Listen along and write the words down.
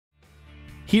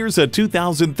Here's a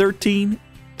 2013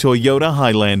 Toyota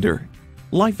Highlander.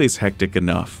 Life is hectic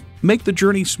enough. Make the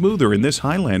journey smoother in this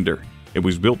Highlander. It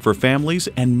was built for families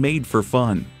and made for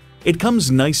fun. It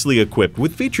comes nicely equipped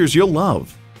with features you'll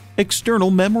love: external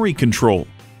memory control,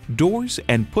 doors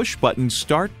and push-button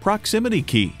start proximity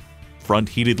key, front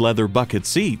heated leather bucket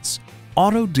seats,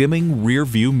 auto-dimming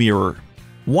rear-view mirror,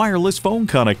 wireless phone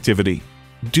connectivity,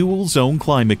 dual-zone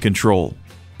climate control,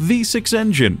 V6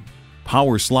 engine,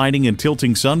 power sliding and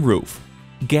tilting sunroof,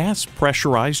 gas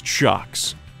pressurized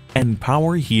shocks, and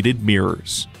power heated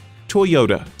mirrors.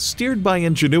 Toyota, steered by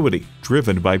ingenuity,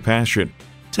 driven by passion.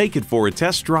 Take it for a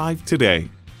test drive today.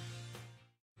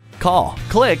 Call,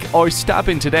 click, or stop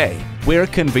in today. We're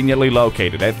conveniently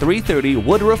located at 330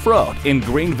 Woodruff Road in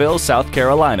Greenville, South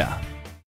Carolina.